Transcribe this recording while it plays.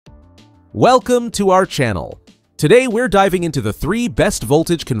Welcome to our channel. Today we're diving into the 3 best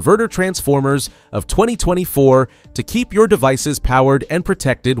voltage converter transformers of 2024 to keep your devices powered and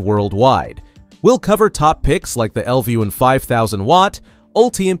protected worldwide. We'll cover top picks like the Lvyuan 5000 watt,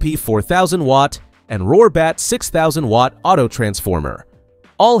 Olteanp 4000 watt, and Roarbatt 6000 watt auto transformer.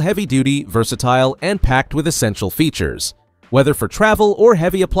 All heavy-duty, versatile, and packed with essential features. Whether for travel or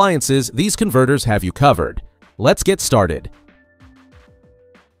heavy appliances, these converters have you covered. Let's get started.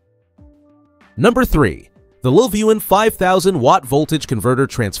 Number 3. The Lvyuan 5000 watt voltage converter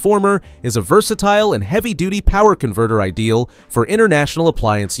transformer is a versatile and heavy-duty power converter ideal for international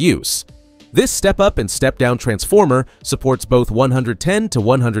appliance use. This step-up and step-down transformer supports both 110 to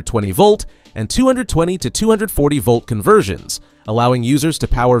 120 volt and 220 to 240 volt conversions, allowing users to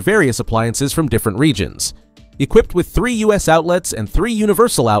power various appliances from different regions. Equipped with 3 US outlets and 3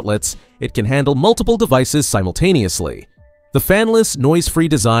 universal outlets, it can handle multiple devices simultaneously. The fanless, noise-free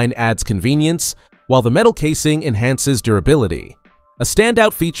design adds convenience, while the metal casing enhances durability. A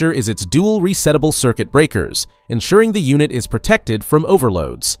standout feature is its dual resettable circuit breakers, ensuring the unit is protected from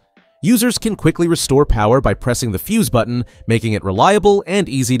overloads. Users can quickly restore power by pressing the fuse button, making it reliable and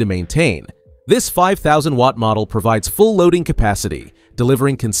easy to maintain. This 5000 watt model provides full loading capacity,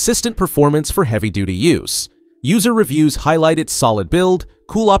 delivering consistent performance for heavy-duty use. User reviews highlight its solid build,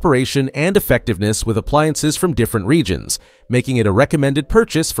 cool operation, and effectiveness with appliances from different regions, making it a recommended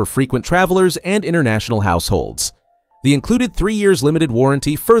purchase for frequent travelers and international households. The included 3 years limited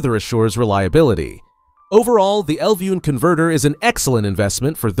warranty further assures reliability. Overall, the Lvyuan converter is an excellent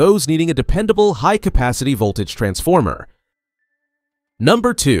investment for those needing a dependable high-capacity voltage transformer.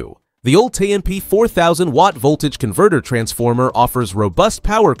 Number 2. The Olteanp 4000 watt voltage converter transformer offers robust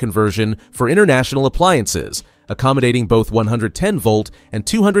power conversion for international appliances, accommodating both 110 volt and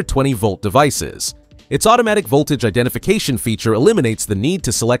 220 volt devices. Its automatic voltage identification feature eliminates the need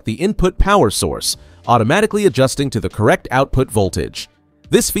to select the input power source, automatically adjusting to the correct output voltage.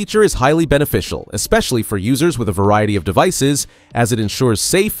 This feature is highly beneficial, especially for users with a variety of devices, as it ensures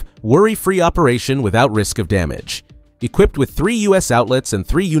safe, worry-free operation without risk of damage. Equipped with 3 US outlets and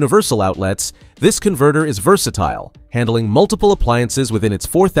 3 universal outlets, this converter is versatile, handling multiple appliances within its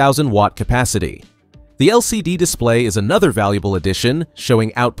 4000 watt capacity. The LCD display is another valuable addition,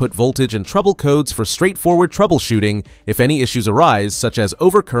 showing output voltage and trouble codes for straightforward troubleshooting if any issues arise, such as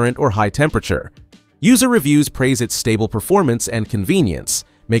overcurrent or high temperature. User reviews praise its stable performance and convenience,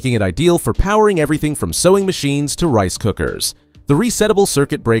 making it ideal for powering everything from sewing machines to rice cookers. The resettable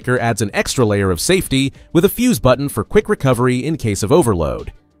circuit breaker adds an extra layer of safety with a fuse button for quick recovery in case of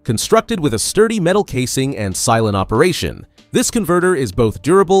overload. Constructed with a sturdy metal casing and silent operation, this converter is both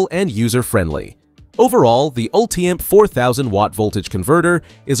durable and user-friendly. Overall, the Olteanp 4000 watt voltage converter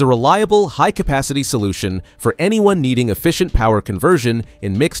is a reliable, high-capacity solution for anyone needing efficient power conversion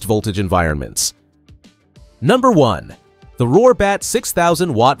in mixed voltage environments. Number 1. The Roarbatt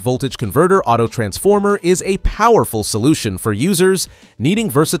 6000 watt voltage converter auto transformer is a powerful solution for users needing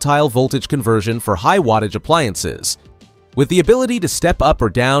versatile voltage conversion for high wattage appliances. With the ability to step up or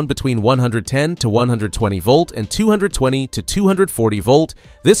down between 110 to 120 volt and 220 to 240 volt,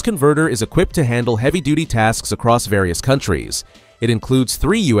 this converter is equipped to handle heavy-duty tasks across various countries. It includes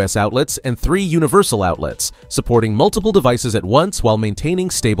 3 US outlets and 3 universal outlets, supporting multiple devices at once while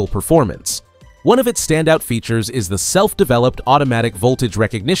maintaining stable performance. One of its standout features is the self-developed automatic voltage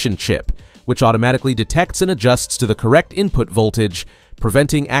recognition chip, which automatically detects and adjusts to the correct input voltage,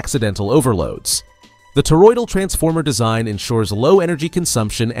 preventing accidental overloads. The toroidal transformer design ensures low energy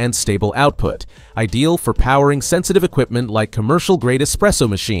consumption and stable output, ideal for powering sensitive equipment like commercial-grade espresso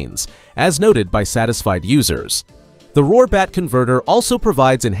machines, as noted by satisfied users. The Roarbatt converter also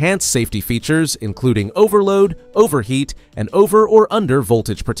provides enhanced safety features, including overload, overheat, and over or under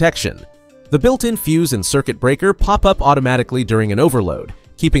voltage protection. The built-in fuse and circuit breaker pop up automatically during an overload,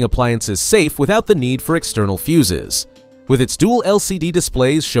 keeping appliances safe without the need for external fuses. With its dual LCD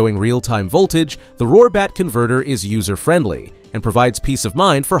displays showing real-time voltage, the Roarbatt converter is user-friendly and provides peace of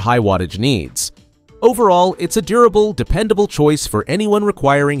mind for high-wattage needs. Overall, it's a durable, dependable choice for anyone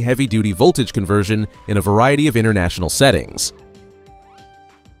requiring heavy-duty voltage conversion in a variety of international settings.